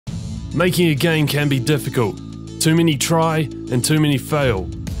Making a game can be difficult. Too many try and too many fail.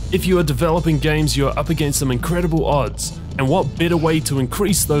 If you are developing games, you are up against some incredible odds. And what better way to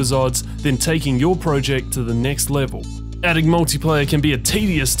increase those odds than taking your project to the next level? Adding multiplayer can be a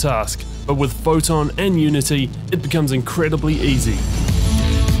tedious task, but with Photon and Unity, it becomes incredibly easy.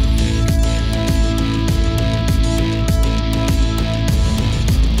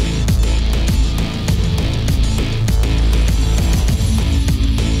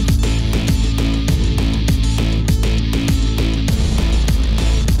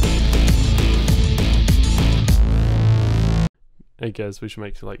 Hey guys, we should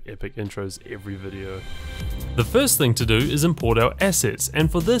make like epic intros every video. The first thing to do is import our assets,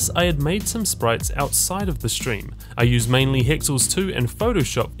 and for this I had made some sprites outside of the stream. I used mainly Hexels 2 and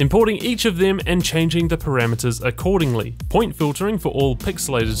Photoshop, importing each of them and changing the parameters accordingly. Point filtering for all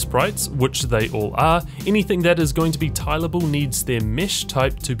pixelated sprites, which they all are. Anything that is going to be tileable needs their mesh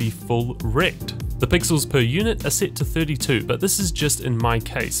type to be full rect. The pixels per unit are set to 32, but this is just in my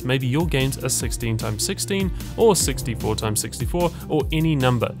case. Maybe your games are 16x16 or 64x64 or any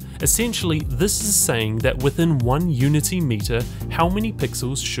number. Essentially, this is saying that within 1 Unity meter, how many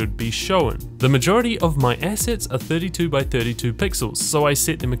pixels should be shown. The majority of my assets are 32 by 32 pixels, so I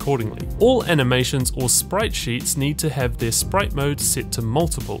set them accordingly. All animations or sprite sheets need to have their sprite mode set to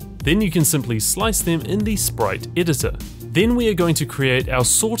multiple. Then you can simply slice them in the sprite editor. Then we are going to create our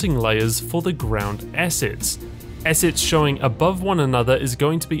sorting layers for the ground assets. Assets showing above one another is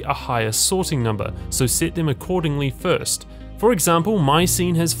going to be a higher sorting number, so set them accordingly first. For example, my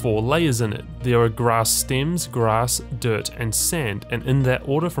scene has 4 layers in it. There are grass stems, grass, dirt, and sand, and in that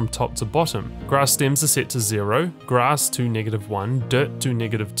order from top to bottom. Grass stems are set to 0, grass to -1, dirt to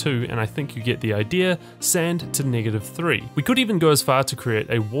 -2, and I think you get the idea, sand to -3. We could even go as far to create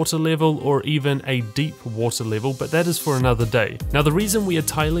a water level or even a deep water level, but that is for another day. Now the reason we are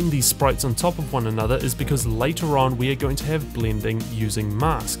tiling these sprites on top of one another is because later on we are going to have blending using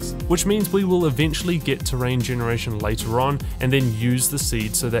masks, which means we will eventually get terrain generation later on and then use the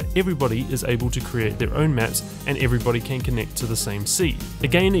seed so that everybody is able to create their own maps and everybody can connect to the same seed.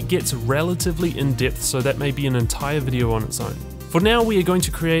 Again, it gets relatively in depth, so that may be an entire video on its own. For now, we are going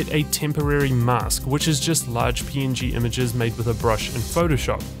to create a temporary mask, which is just large PNG images made with a brush in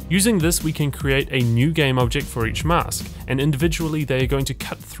Photoshop. Using this, we can create a new game object for each mask, and individually they are going to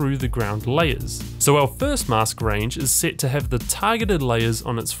cut through the ground layers. So our first mask range is set to have the targeted layers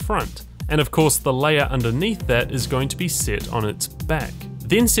on its front. And of course the layer underneath that is going to be set on its back.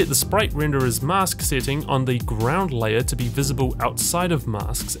 Then set the sprite renderer's mask setting on the ground layer to be visible outside of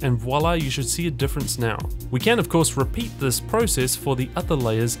masks, and voila, you should see a difference now. We can of course repeat this process for the other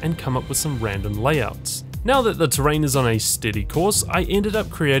layers and come up with some random layouts. Now that the terrain is on a steady course, I ended up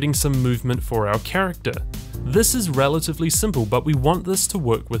creating some movement for our character. This is relatively simple, but we want this to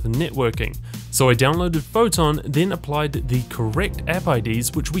work with networking. So I downloaded Photon, then applied the correct app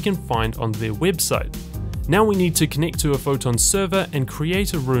IDs which we can find on their website. Now we need to connect to a Photon server and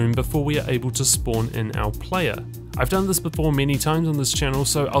create a room before we are able to spawn in our player. I've done this before many times on this channel,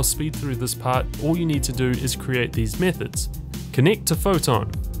 so I'll speed through this part. All you need to do is create these methods. Connect to Photon,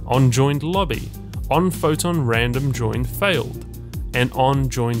 on joined lobby, on Photon random join failed, and on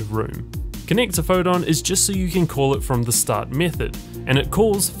joined room. Connect to Photon is just so you can call it from the start method, and it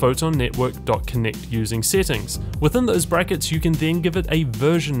calls photonnetwork.connect using settings. Within those brackets you can then give it a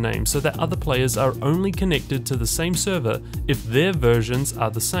version name so that other players are only connected to the same server if their versions are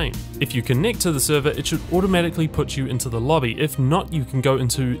the same. If you connect to the server, it should automatically put you into the lobby. If not, you can go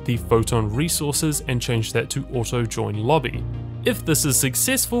into the Photon resources and change that to auto join lobby. If this is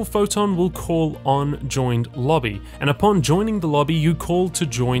successful, Photon will call on joined lobby, and upon joining the lobby you call to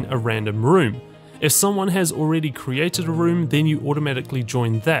join a random room. If someone has already created a room, then you automatically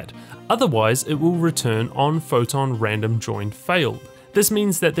join that. Otherwise, it will return on Photon random join failed. This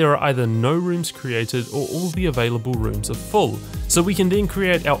means that there are either no rooms created or all the available rooms are full. So we can then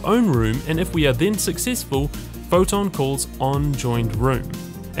create our own room, and if we are then successful, Photon calls on joined room.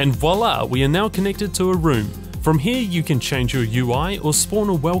 And voila, we are now connected to a room. From here you can change your UI or spawn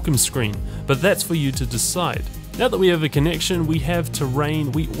a welcome screen, but that's for you to decide. Now that we have a connection, we have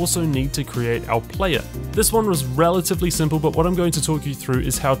terrain, we also need to create our player. This one was relatively simple, but what I'm going to talk you through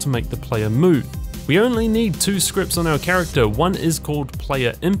is how to make the player move. We only need 2 scripts on our character. One is called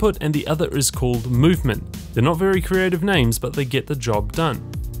playerinput and the other is called movement. They're not very creative names, but they get the job done.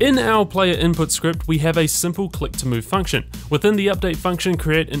 In our playerinput script, we have a simple click to move function. Within the update function,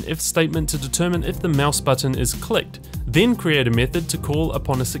 create an if statement to determine if the mouse button is clicked. Then create a method to call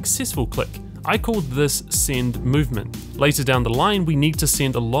upon a successful click. I called this send movement. Later down the line, we need to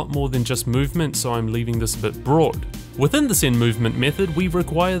send a lot more than just movement, so I'm leaving this a bit broad. Within the sendMovement method, we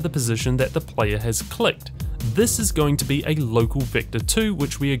require the position that the player has clicked. This is going to be a local vector2,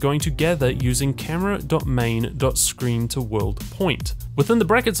 which we are going to gather using camera.main.screen_to_world_point. Within the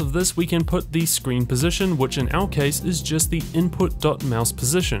brackets of this, we can put the screen position, which in our case is just the input.mouse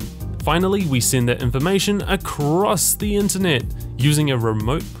position. Finally, we send that information across the internet using a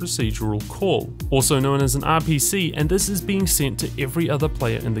remote procedural call, also known as an RPC, and this is being sent to every other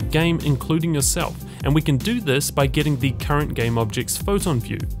player in the game, including yourself. And we can do this by getting the current game object's Photon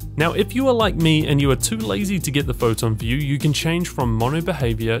view. Now, if you are like me and you are too lazy to get the Photon view, you can change from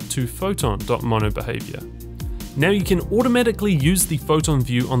monobehavior to photon.monobehavior. Now you can automatically use the Photon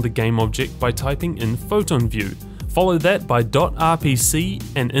view on the game object by typing in Photon view. Follow that by .rpc,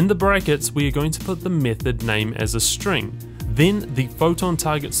 and in the brackets we are going to put the method name as a string. Then the Photon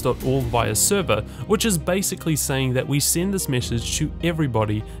targets.all via server, which is basically saying that we send this message to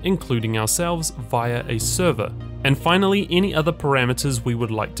everybody, including ourselves, via a server. And finally, any other parameters we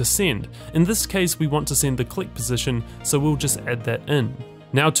would like to send. In this case, we want to send the click position, so we'll just add that in.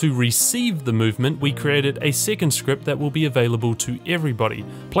 Now, to receive the movement, we created a second script that will be available to everybody.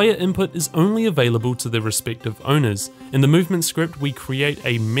 Player input is only available to their respective owners. In the movement script, we create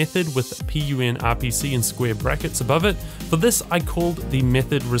a method with pun rpc in square brackets above it. For this, I called the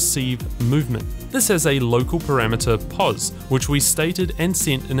method receiveMovement. This has a local parameter pos, which we stated and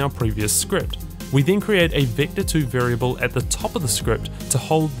sent in our previous script. We then create a vector2 variable at the top of the script to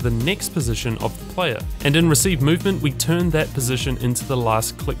hold the next position of the player. And in receiveMovement, we turn that position into the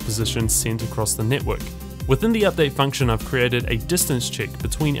last click position sent across the network. Within the update function, I've created a distance check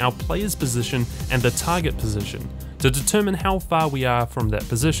between our player's position and the target position to determine how far we are from that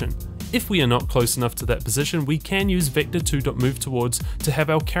position. If we are not close enough to that position, we can use vector2.moveTowards to have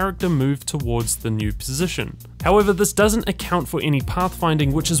our character move towards the new position. However, this doesn't account for any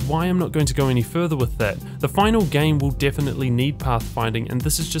pathfinding, which is why I'm not going to go any further with that. The final game will definitely need pathfinding, and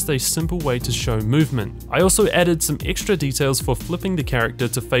this is just a simple way to show movement. I also added some extra details for flipping the character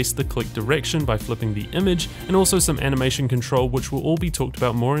to face the click direction by flipping the image, and also some animation control, which will all be talked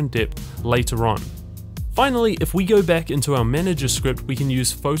about more in depth later on. Finally, if we go back into our manager script, we can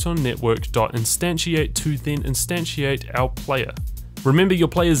use photonnetwork.instantiate to then instantiate our player. Remember, your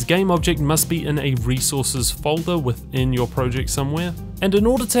player's game object must be in a resources folder within your project somewhere, and in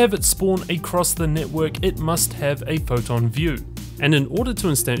order to have it spawn across the network, it must have a Photon view. And in order to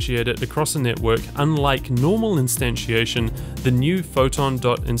instantiate it across a network, unlike normal instantiation, the new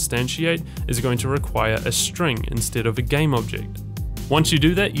photon.instantiate is going to require a string instead of a game object. Once you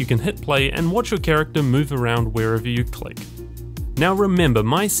do that, you can hit play and watch your character move around wherever you click. Now remember,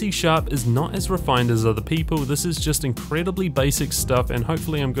 my C# is not as refined as other people. This is just incredibly basic stuff, and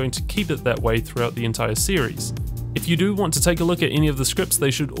hopefully I'm going to keep it that way throughout the entire series. If you do want to take a look at any of the scripts,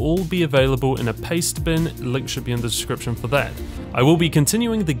 they should all be available in a paste bin. Link should be in the description for that. I will be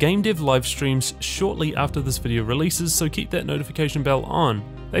continuing the game dev live streams shortly after this video releases, so keep that notification bell on.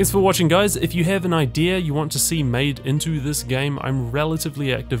 Thanks for watching, guys. If you have an idea you want to see made into this game, I'm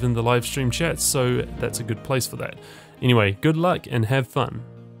relatively active in the live stream chats, so that's a good place for that. Anyway, good luck and have fun.